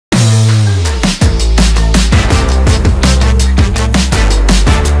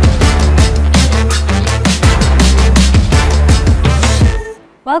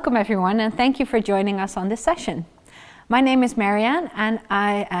Welcome everyone, and thank you for joining us on this session. My name is Marianne and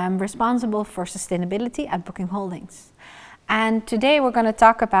I am responsible for sustainability at Booking Holdings. And today we're going to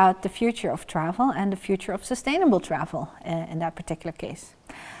talk about the future of travel and the future of sustainable travel in that particular case.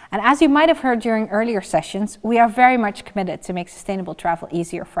 And as you might have heard during earlier sessions, we are very much committed to make sustainable travel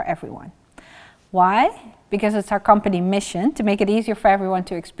easier for everyone. Why? Because it's our company mission to make it easier for everyone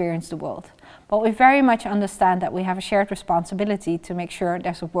to experience the world. But we very much understand that we have a shared responsibility to make sure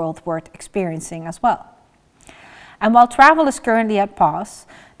there's a world worth experiencing as well. And while travel is currently at pause,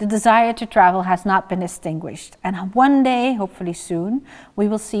 the desire to travel has not been extinguished. And one day, hopefully soon, we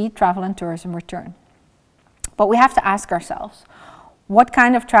will see travel and tourism return. But we have to ask ourselves, what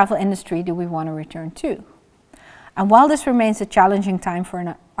kind of travel industry do we want to return to? And while this remains a challenging time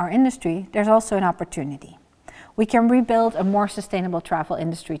for our industry, there's also an opportunity. We can rebuild a more sustainable travel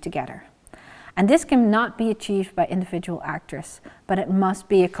industry together. And this cannot be achieved by individual actors, but it must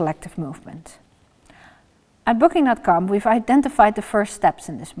be a collective movement. At Booking.com, we've identified the first steps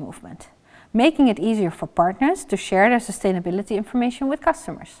in this movement, making it easier for partners to share their sustainability information with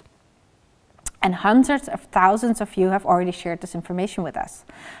customers. And hundreds of thousands of you have already shared this information with us.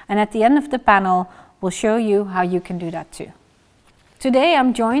 And at the end of the panel, we'll show you how you can do that too. Today,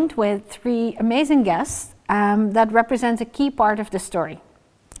 I'm joined with three amazing guests that represent a key part of the story.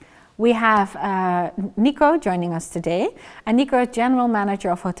 We have Nico joining us today, and Nico is General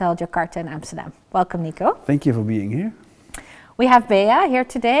Manager of Hotel Jakarta in Amsterdam. Welcome, Nico. Thank you for being here. We have Bea here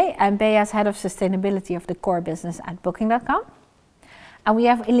today, and Bea is Head of Sustainability of the core business at Booking.com. And we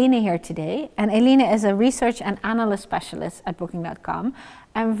have Eline here today, and Eline is a research and analyst specialist at Booking.com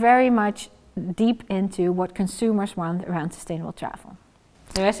and very much deep into what consumers want around sustainable travel.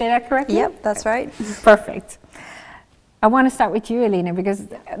 Did I say that correctly? Yep, that's right. Perfect. I want to start with you, Eline, because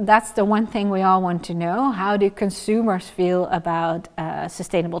that's the one thing we all want to know. How do consumers feel about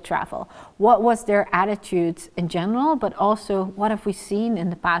sustainable travel? What was their attitudes in general, but also what have we seen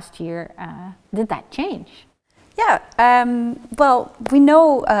in the past year? Did that change? Yeah, well, we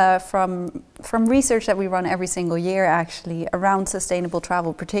know from research that we run every single year actually around sustainable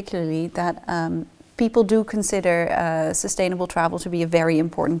travel particularly that people do consider sustainable travel to be a very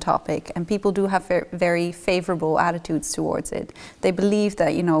important topic, and people do have very favorable attitudes towards it. They believe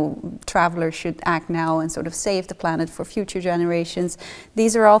that, you know, travelers should act now and sort of save the planet for future generations.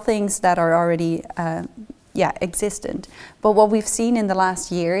 These are all things that are already existent. But what we've seen in the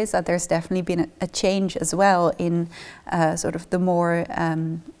last year is that there's definitely been a change as well in sort of the more,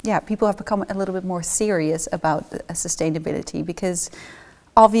 people have become a little bit more serious about sustainability, because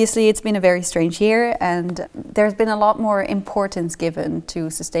obviously it's been a very strange year and there's been a lot more importance given to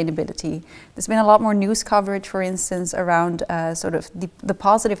sustainability. There's been a lot more news coverage, for instance, around sort of the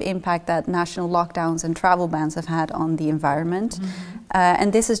positive impact that national lockdowns and travel bans have had on the environment. Mm-hmm.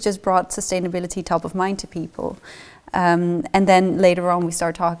 And this has just brought sustainability top of mind to people. And then later on we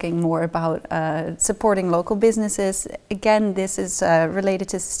start talking more about supporting local businesses. Again, this is related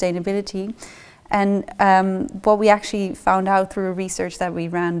to sustainability. And what we actually found out through research that we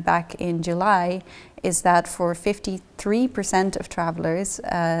ran back in July is that for 53% of travelers,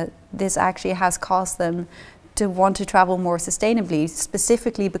 this actually has caused them to want to travel more sustainably,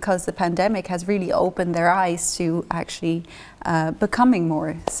 specifically because the pandemic has really opened their eyes to actually becoming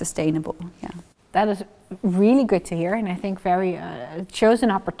more sustainable. Yeah. That is really good to hear, and I think it shows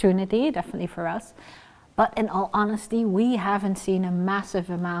an opportunity, definitely for us. But in all honesty, we haven't seen a massive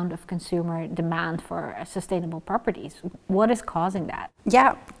amount of consumer demand for sustainable properties. What is causing that?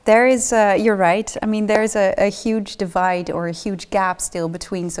 Yeah, there is, you're right. I mean, there is a huge divide or a huge gap still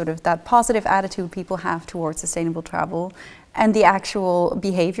between sort of that positive attitude people have towards sustainable travel and the actual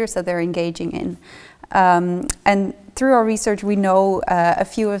behaviors that they're engaging in. And through our research, we know a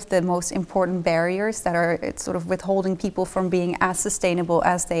few of the most important barriers that are sort of withholding people from being as sustainable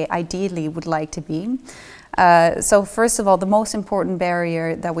as they ideally would like to be. So first of all, the most important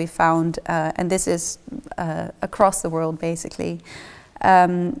barrier that we found, and this is across the world basically,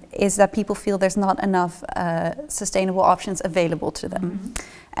 is that people feel there's not enough sustainable options available to them. Mm-hmm.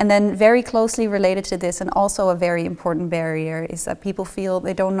 And then very closely related to this, and also a very important barrier, is that people feel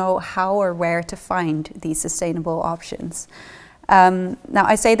they don't know how or where to find these sustainable options. Now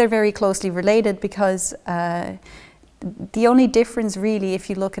I say they're very closely related because the only difference really, if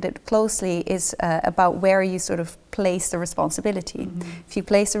you look at it closely, is about where you sort of place the responsibility. Mm-hmm. If you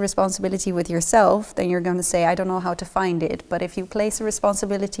place the responsibility with yourself, then you're going to say, I don't know how to find it. But if you place the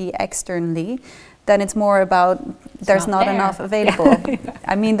responsibility externally, then it's more about there's not enough available.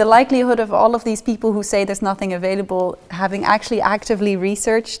 I mean, the likelihood of all of these people who say there's nothing available having actually actively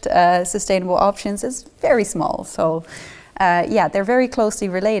researched sustainable options is very small. So yeah, they're very closely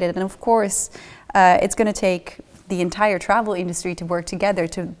related. And of course, it's going to take the entire travel industry to work together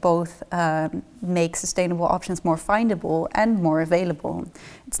to both make sustainable options more findable and more available.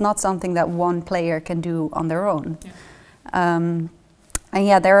 It's not something that one player can do on their own. Yeah. And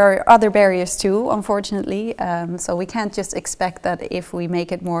yeah, there are other barriers too, unfortunately. So we can't just expect that if we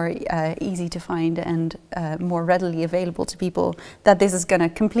make it more easy to find and more readily available to people, that this is going to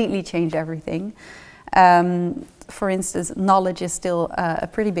completely change everything. For instance, knowledge is still a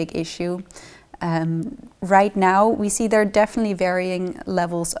pretty big issue. Right now, we see there are definitely varying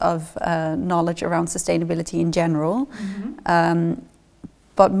levels of knowledge around sustainability in general. Mm-hmm.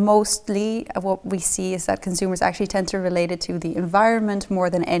 But mostly what we see is that consumers actually tend to relate it to the environment more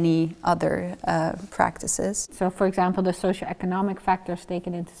than any other practices. So for example, the socioeconomic factors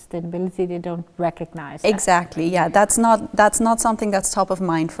taken into sustainability, they don't recognize. Exactly, yeah, that's not something that's top of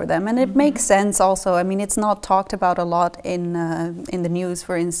mind for them. And it makes sense also. I mean, it's not talked about a lot in the news,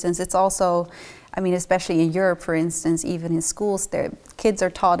 for instance. It's also, I mean, especially in Europe, for instance, even in schools, kids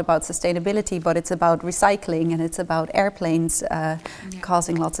are taught about sustainability, but it's about recycling and it's about airplanes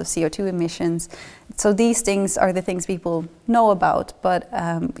causing lots of CO2 emissions. So these things are the things people know about, but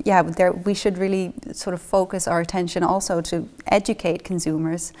yeah, we should really sort of focus our attention also to educate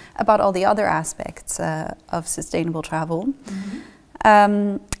consumers about all the other aspects of sustainable travel.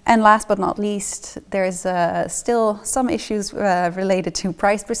 Mm-hmm. And last but not least, there's still some issues related to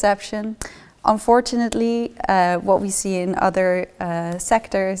price perception. Unfortunately, what we see in other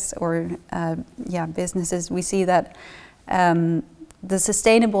sectors or businesses, we see that the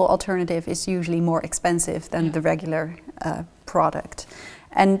sustainable alternative is usually more expensive than the regular product.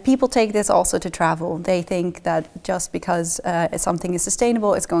 And people take this also to travel. They think that just because something is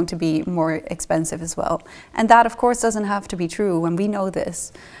sustainable, it's going to be more expensive as well. And that, of course, doesn't have to be true, and we know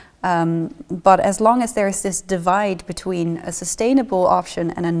this. But as long as there is this divide between a sustainable option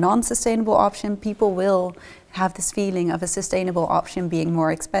and a non-sustainable option, people will have this feeling of a sustainable option being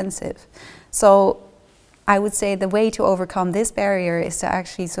more expensive. So I would say the way to overcome this barrier is to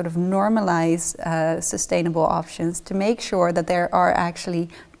actually sort of normalize sustainable options, to make sure that there are actually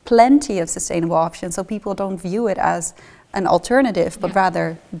plenty of sustainable options so people don't view it as an alternative, but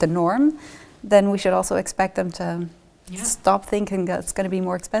rather the norm. Then we should also expect them to stop thinking that it's going to be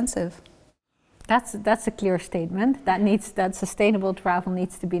more expensive. That's a clear statement. That sustainable travel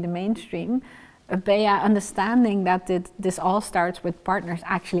needs to be the mainstream. Bea, understanding that this all starts with partners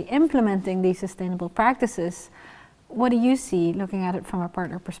actually implementing these sustainable practices, what do you see looking at it from a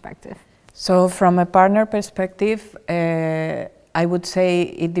partner perspective? So from a partner perspective, I would say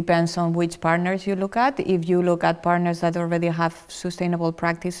it depends on which partners you look at. If you look at partners that already have sustainable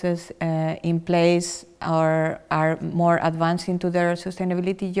practices in place or are more advanced into their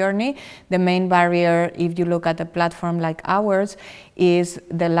sustainability journey, the main barrier, if you look at a platform like ours, is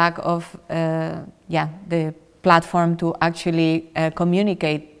the lack of the platform to actually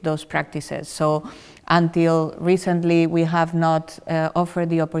communicate those practices. So until recently, we have not offered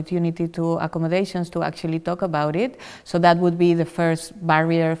the opportunity to accommodations to actually talk about it. So that would be the first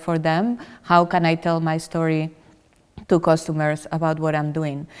barrier for them. How can I tell my story to customers about what I'm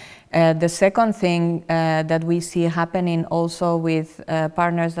doing? The second thing that we see happening also with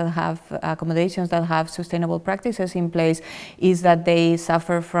partners that have accommodations that have sustainable practices in place is that they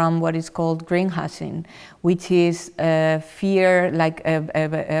suffer from what is called greenwashing, which is fear, like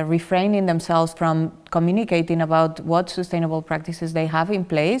refraining themselves from communicating about what sustainable practices they have in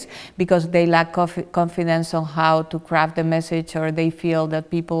place because they lack confidence on how to craft the message, or they feel that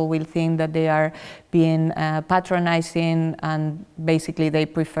people will think that they are being patronizing, and basically they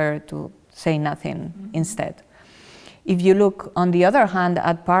prefer to say nothing instead. If you look, on the other hand,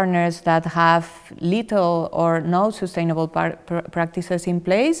 at partners that have little or no sustainable practices in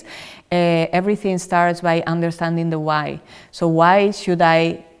place, everything starts by understanding the why. So why should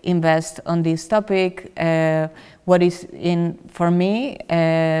I invest on this topic? What is in for me?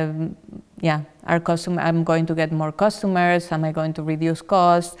 I'm going to get more customers. Am I going to reduce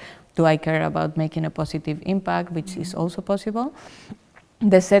costs? Do I care about making a positive impact, which is also possible?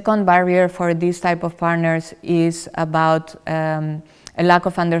 The second barrier for this type of partners is about a lack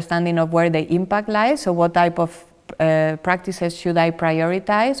of understanding of where the impact lies. So what type of practices should I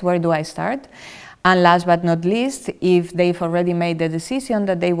prioritize? Where do I start? And last but not least, if they've already made the decision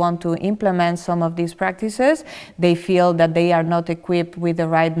that they want to implement some of these practices, they feel that they are not equipped with the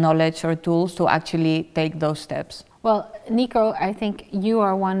right knowledge or tools to actually take those steps. Well, Nico, I think you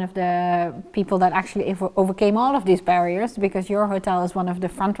are one of the people that actually overcame all of these barriers, because your hotel is one of the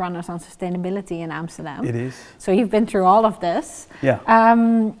front runners on sustainability in Amsterdam. It is. So you've been through all of this. Yeah.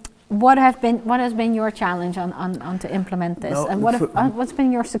 What has been your challenge on to implement this, and what's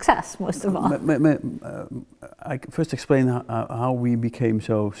been your success most of all? I first explain how we became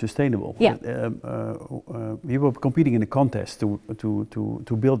so sustainable. Yeah. We were competing in a contest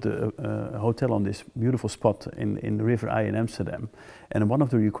to build a hotel on this beautiful spot in the River Eye in Amsterdam, and one of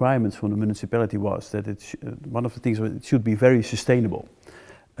the requirements from the municipality was that one of the things was it should be very sustainable.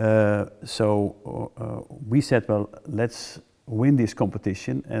 So we said, well, let's win this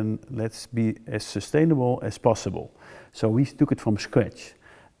competition and let's be as sustainable as possible. So we took it from scratch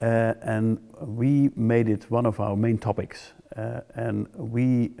and we made it one of our main topics, and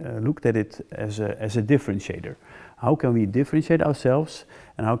we looked at it as a differentiator. How can we differentiate ourselves,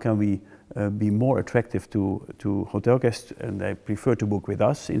 and how can we be more attractive to hotel guests, and they prefer to book with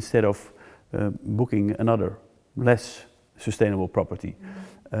us instead of booking another less sustainable property.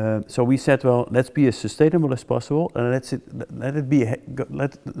 So we said, well, let's be as sustainable as possible, and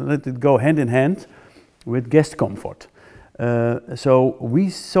let it go hand in hand with guest comfort. So we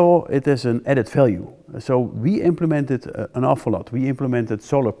saw it as an added value. So we implemented an awful lot. We implemented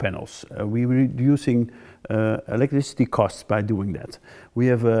solar panels. We were reducing electricity costs by doing that. We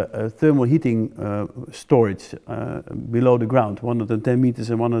have a thermal heating storage below the ground, 110 meters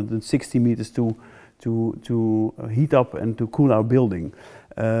and 160 meters to heat up and to cool our building.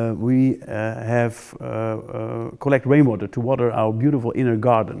 We collect rainwater to water our beautiful inner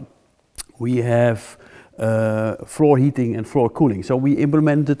garden. We have floor heating and floor cooling. So we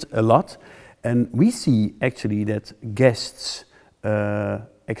implemented a lot, and we see actually that guests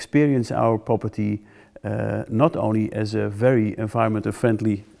experience our property not only as a very environmental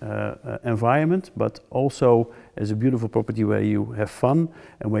friendly environment, but also as a beautiful property where you have fun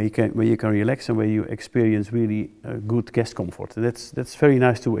and where you can relax and where you experience really good guest comfort. That's very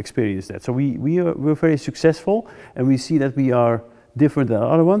nice to experience that. So we're very successful, and we see that we are different than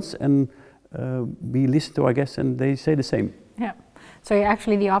other ones, and we listen to our guests and they say the same. Yeah. So you're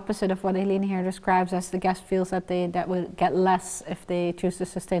actually the opposite of what Eline here describes, as the guest feels that that will get less if they choose the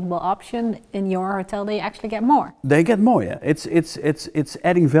sustainable option. In your hotel, they actually get more. They get more, yeah. It's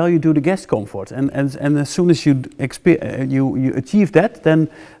adding value to the guest comfort, and as soon as you achieve that, then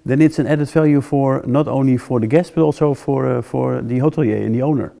it's an added value for not only for the guest but also for the hotelier and the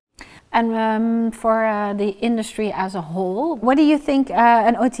owner. And for the industry as a whole, what do you think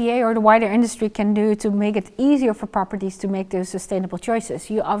an OTA or the wider industry can do to make it easier for properties to make those sustainable choices?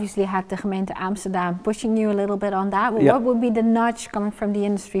 You obviously had the gemeente Amsterdam pushing you a little bit on that. Well, yeah. What would be the nudge coming from the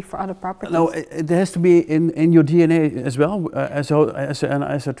industry for other properties? No, it has to be in your DNA as well. As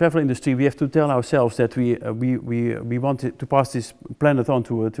a travel industry, we have to tell ourselves that we want to pass this planet on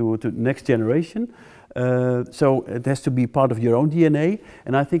to the next generation. So it has to be part of your own DNA,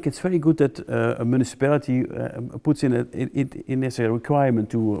 and I think it's very good that a municipality puts in as a requirement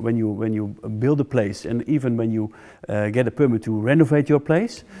to when you build a place, and even when you get a permit to renovate your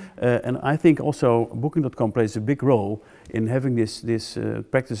place. And I think also Booking.com plays a big role in having this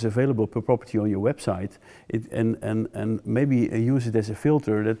practice available per property on your website, and maybe use it as a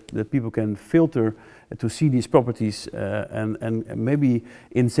filter that people can filter to see these properties and maybe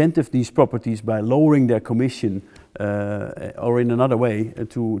incentive these properties by lowering their commission or in another way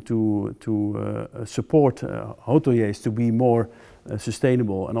to support hoteliers to be more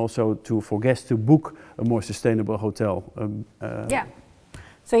sustainable, and also for guests to book a more sustainable hotel. Yeah.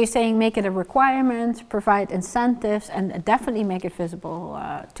 So you're saying make it a requirement, provide incentives, and definitely make it visible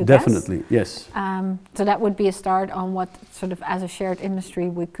to guests? Definitely, yes. So that would be a start on what sort of as a shared industry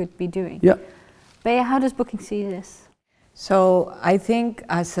we could be doing. Yeah. Bea, how does Booking see this? So I think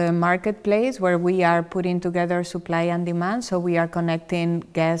as a marketplace where we are putting together supply and demand, so we are connecting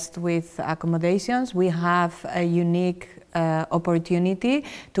guests with accommodations, we have a unique opportunity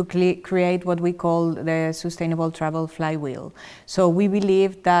to create what we call the sustainable travel flywheel. So we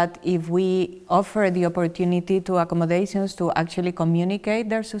believe that if we offer the opportunity to accommodations to actually communicate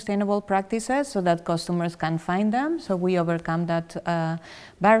their sustainable practices so that customers can find them, so we overcome that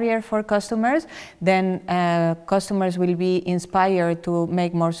barrier for customers, then customers will be inspired to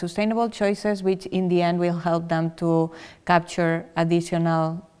make more sustainable choices, which in the end will help them to capture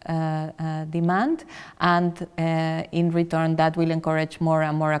additional demand, and in return that will encourage more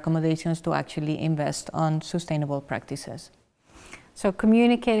and more accommodations to actually invest on sustainable practices. So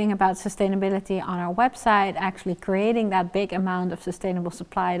communicating about sustainability on our website, actually creating that big amount of sustainable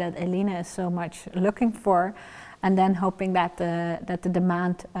supply that Eline is so much looking for, and then hoping that the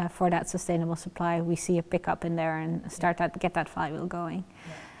demand for that sustainable supply, we see a pickup in there and get that flywheel going.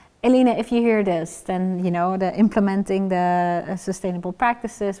 Yeah. Elina, if you hear this, then the implementing the sustainable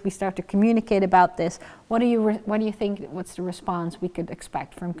practices, we start to communicate about this. What do you think? What's the response we could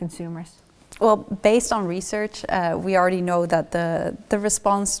expect from consumers? Well, based on research, we already know that the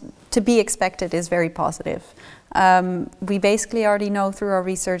response to be expected is very positive. We basically already know through our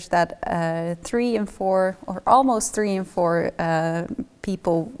research that 3 in 4, or almost 3 in 4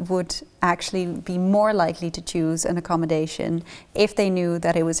 people would actually be more likely to choose an accommodation if they knew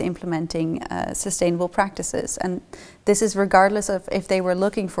that it was implementing sustainable practices. And this is regardless of if they were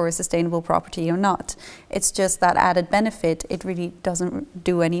looking for a sustainable property or not. It's just that added benefit, it really doesn't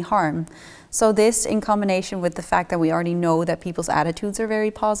do any harm. So this, in combination with the fact that we already know that people's attitudes are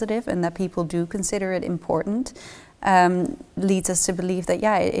very positive and that people do consider it important, leads us to believe that,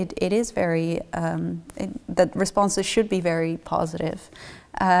 yeah, it is very, that responses should be very positive.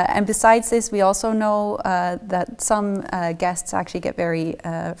 And besides this, we also know that some guests actually get very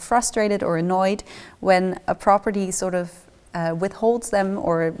frustrated or annoyed when a property sort of withholds them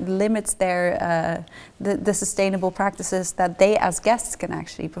or limits their the sustainable practices that they as guests can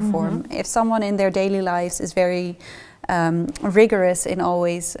actually perform. If someone in their daily lives is very rigorous in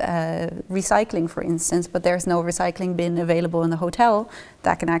always recycling, for instance, but there's no recycling bin available in the hotel,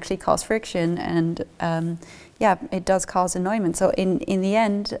 that can actually cause friction, and yeah, it does cause annoyance. So in the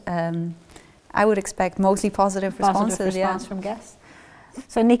end, I would expect mostly positive responses. Positive response from guests.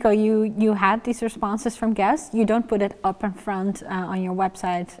 So Nico, you had these responses from guests. You don't put it up in front on your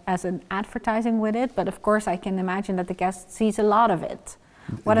website as an advertising with it, but of course I can imagine that the guest sees a lot of it.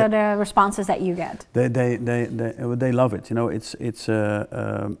 What are the responses that you get? They love it.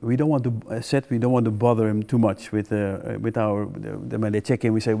 We don't want to we don't want to bother them too much with our when they check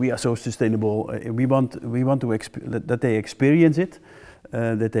in. We say we are so sustainable. We want to that they experience it,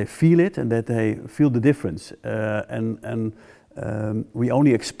 that they feel it, and that they feel the difference. We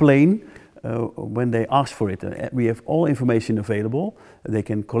only explain when they ask for it. We have all information available. They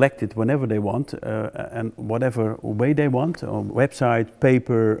can collect it whenever they want and whatever way they want, on website,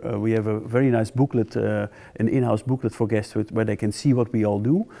 paper. We have a very nice booklet, an in-house booklet for guests where they can see what we all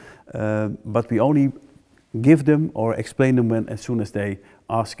do. But we only give them or explain them as soon as they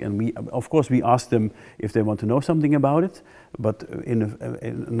ask, and of course we ask them if they want to know something about it, but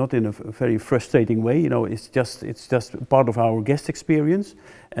not in a very frustrating way. It's just part of our guest experience,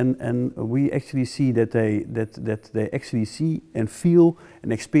 and we actually see that they actually see and feel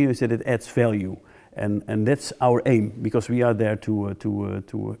and experience that it adds value, and that's our aim, because we are there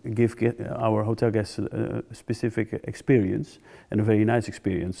to give our hotel guests a specific experience, and a very nice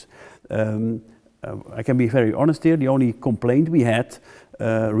experience. I can be very honest here. The only complaint we had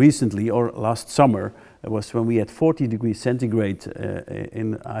recently, or last summer, was when we had 40 degrees centigrade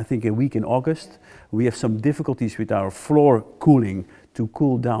in, I think, a week in August. We have some difficulties with our floor cooling to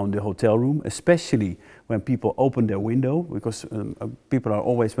cool down the hotel room, especially when people open their window, because people are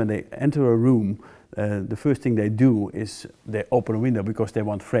always, when they enter a room, the first thing they do is they open a window because they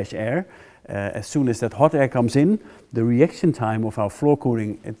want fresh air. As soon as that hot air comes in, the reaction time of our floor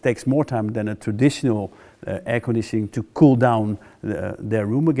cooling, it takes more time than a traditional air conditioning to cool down their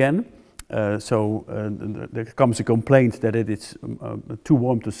room again. So there comes a complaint that it is too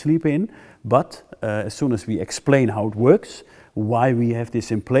warm to sleep in, but as soon as we explain how it works, why we have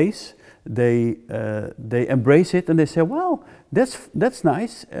this in place, they embrace it, and they say, well, that's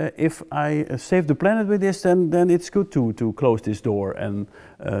nice. If I save the planet with this, then it's good to close this door and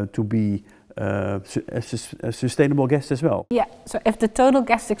to be a sustainable guest as well. Yeah, so if the total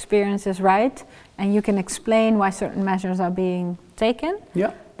guest experience is right, and you can explain why certain measures are being taken,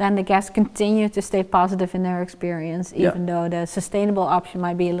 yeah, then the guests continue to stay positive in their experience, even though the sustainable option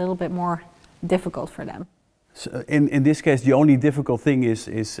might be a little bit more difficult for them. So in this case, the only difficult thing is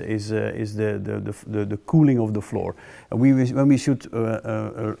the cooling of the floor. And when we should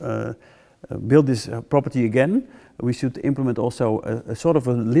build this property again, we should implement also a sort of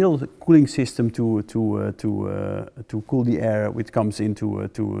a little cooling system to cool the air which comes into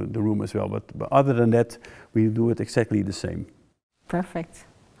to the room as well. But other than that, we do it exactly the same. Perfect.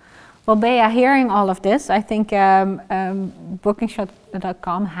 Well, Bea, hearing all of this, I think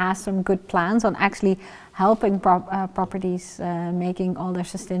Booking.com has some good plans on actually helping properties making all their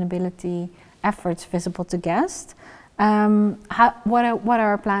sustainability efforts visible to guests. What are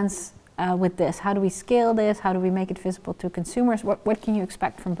our plans with this? How do we scale this? How do we make it visible to consumers? What can you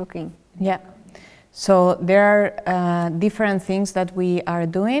expect from Booking? Yeah. So there are different things that we are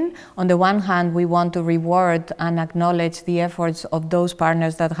doing. On the one hand, we want to reward and acknowledge the efforts of those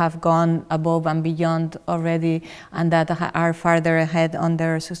partners that have gone above and beyond already and that are farther ahead on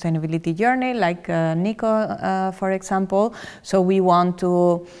their sustainability journey, like Nico, for example. So we want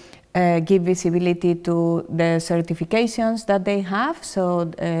to give visibility to the certifications that they have.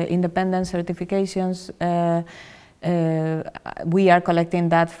 So independent certifications, we are collecting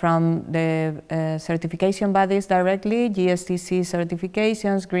that from the certification bodies directly, GSTC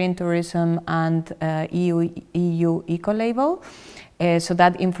certifications, Green Tourism, and EU Eco-Label. So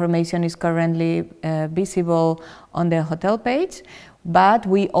that information is currently visible on the hotel page. But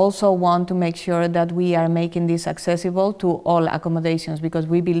we also want to make sure that we are making this accessible to all accommodations, because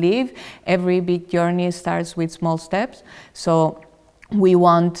we believe every big journey starts with small steps. So we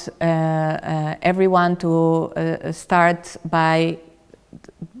want everyone to start by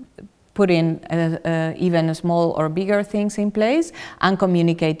putting even small or bigger things in place and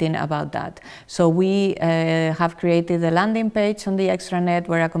communicating about that. So we have created a landing page on the extranet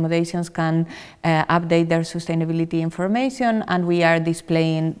where accommodations can update their sustainability information, and we are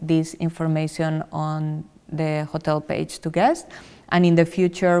displaying this information on the hotel page to guests. And in the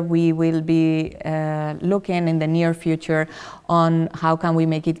future, we will be looking in the near future on how can we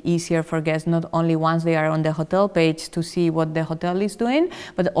make it easier for guests, not only once they are on the hotel page to see what the hotel is doing,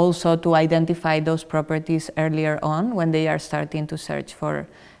 but also to identify those properties earlier on when they are starting to search for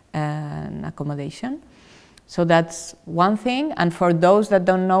an accommodation. So that's one thing. And for those that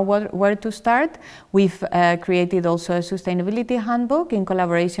don't know where to start, we've created also a sustainability handbook in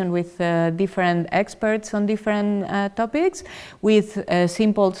collaboration with different experts on different topics, with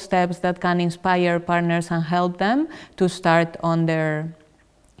simple steps that can inspire partners and help them to start on their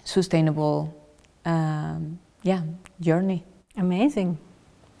sustainable journey. Amazing.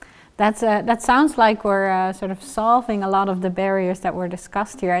 That sounds like we're sort of solving a lot of the barriers that were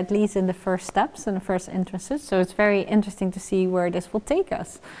discussed here, at least in the first steps and the first interests. So it's very interesting to see where this will take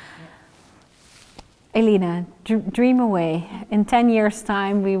us. Yeah. Elina, dream away. In 10 years'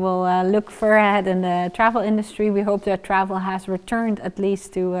 time, we will look further ahead in the travel industry. We hope that travel has returned at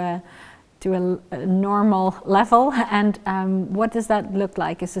least to a normal level. And what does that look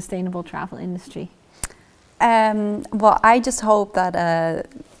like, a sustainable travel industry? Well, I just hope that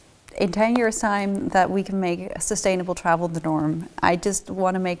in 10 years' time that we can make sustainable travel the norm. I just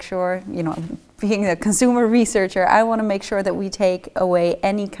want to make sure, you know, being a consumer researcher, I want to make sure that we take away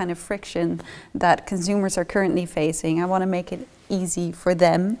any kind of friction that consumers are currently facing. I want to make it easy for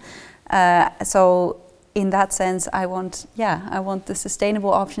them. So in that sense, I want the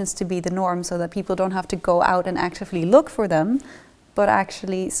sustainable options to be the norm, so that people don't have to go out and actively look for them, but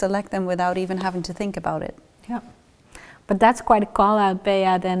actually select them without even having to think about it. Yeah. But that's quite a call out,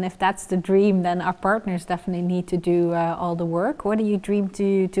 Bea. Then if that's the dream, then our partners definitely need to do all the work. What do you dream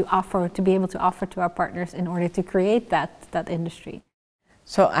to be able to offer to our partners in order to create that industry?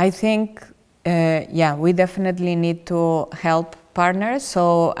 So I think, we definitely need to help partners.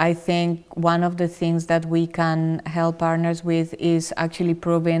 So I think one of the things that we can help partners with is actually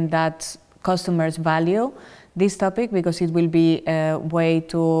proving that customers value this topic, because it will be a way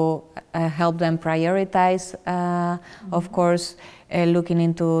to help them prioritize, of course, looking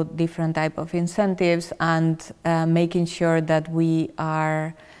into different type of incentives and making sure that we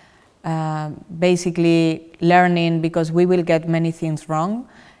are basically learning, because we will get many things wrong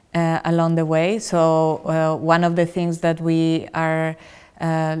along the way. So one of the things that we are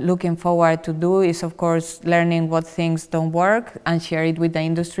looking forward to do is, of course, learning what things don't work and share it with the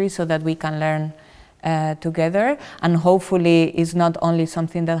industry so that we can learn together, and hopefully it's not only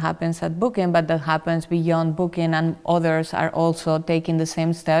something that happens at Booking, but that happens beyond Booking, and others are also taking the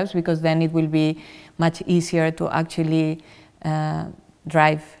same steps, because then it will be much easier to actually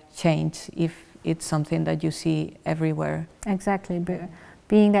drive change if it's something that you see everywhere. Exactly,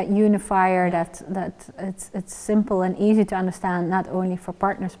 being that unifier, that it's simple and easy to understand, not only for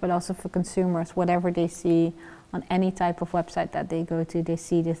partners but also for consumers. Whatever they see on any type of website that they go to, they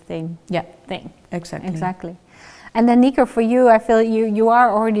see the thing. Exactly. And then Nico, for you, I feel you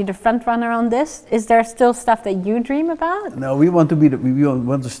are already the front runner on this. Is there still stuff that you dream about? No, we want to we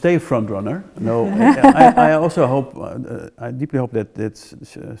want to stay front runner. No, I also hope, I deeply hope that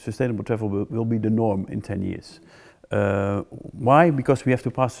sustainable travel will be the norm in 10 years. Why? Because we have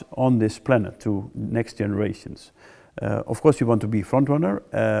to pass on this planet to next generations. Of course, we want to be front runner,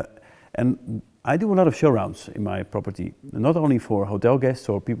 and I do a lot of show rounds in my property, not only for hotel guests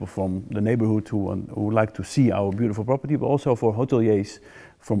or people from the neighborhood who like to see our beautiful property, but also for hoteliers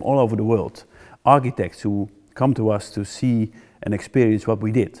from all over the world, architects who come to us to see and experience what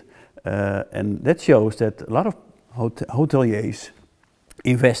we did. And that shows that a lot of hoteliers,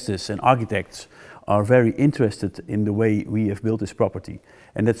 investors and architects are very interested in the way we have built this property.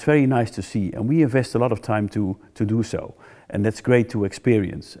 And that's very nice to see. And we invest a lot of time to do so. And that's great to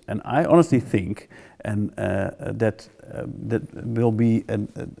experience. And I honestly think that will be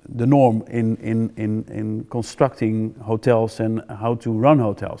the norm in constructing hotels and how to run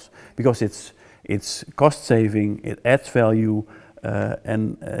hotels. Because it's cost saving, it adds value,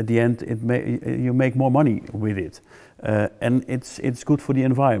 and at the end you make more money with it. And it's good for the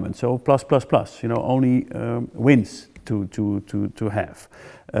environment. So plus, only wins to have.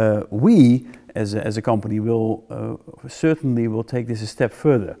 We as a company will certainly take this a step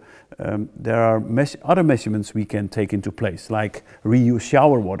further. There are other measurements we can take into place, like reuse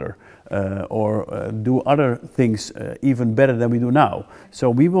shower water or do other things even better than we do now. So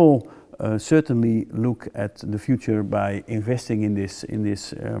we will certainly look at the future by investing in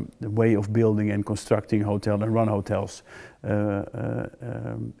this way of building and constructing hotel and run hotels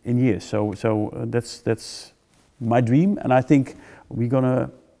in years. So that's my dream, and I think we're gonna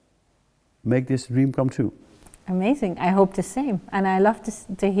make this dream come true. Amazing. I hope the same. And I love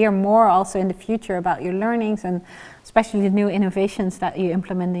to hear more also in the future about your learnings and especially the new innovations that you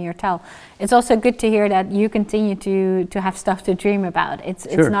implement in your hotel. It's also good to hear that you continue to have stuff to dream about. It's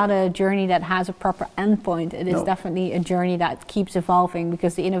not a journey that has a proper endpoint. It is definitely a journey that keeps evolving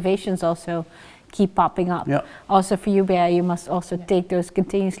because the innovations also keep popping up. Yeah. Also for you, Bea, you must also take those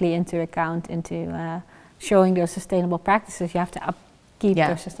continuously into account into showing those sustainable practices. You have to keep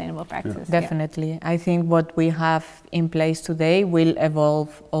those sustainable practices. Definitely. I think what we have in place today will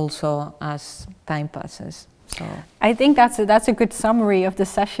evolve also as time passes. So I think that's a good summary of the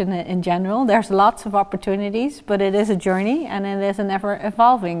session in general. There's lots of opportunities, but it is a journey and it is an ever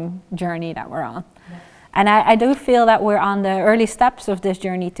evolving journey that we're on. Yeah. And I do feel that we're on the early steps of this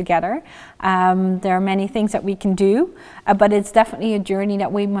journey together. There are many things that we can do, but it's definitely a journey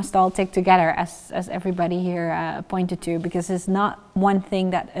that we must all take together, as everybody here pointed to, because it's not one thing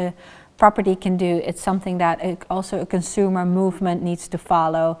that a property can do. It's something that also a consumer movement needs to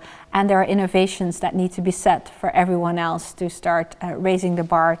follow, and there are innovations that need to be set for everyone else to start raising the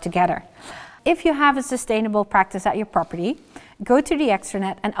bar together. If you have a sustainable practice at your property, go to the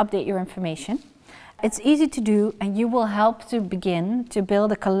extranet and update your information. It's easy to do, and you will help to begin to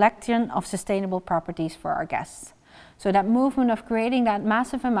build a collection of sustainable properties for our guests. So that movement of creating that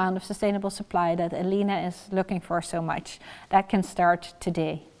massive amount of sustainable supply that Elena is looking for so much, that can start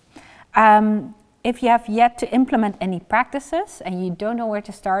today. If you have yet to implement any practices and you don't know where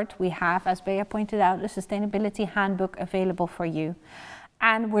to start, we have, as Bea pointed out, a sustainability handbook available for you.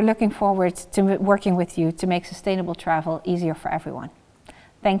 And we're looking forward to working with you to make sustainable travel easier for everyone.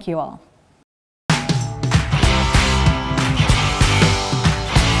 Thank you all.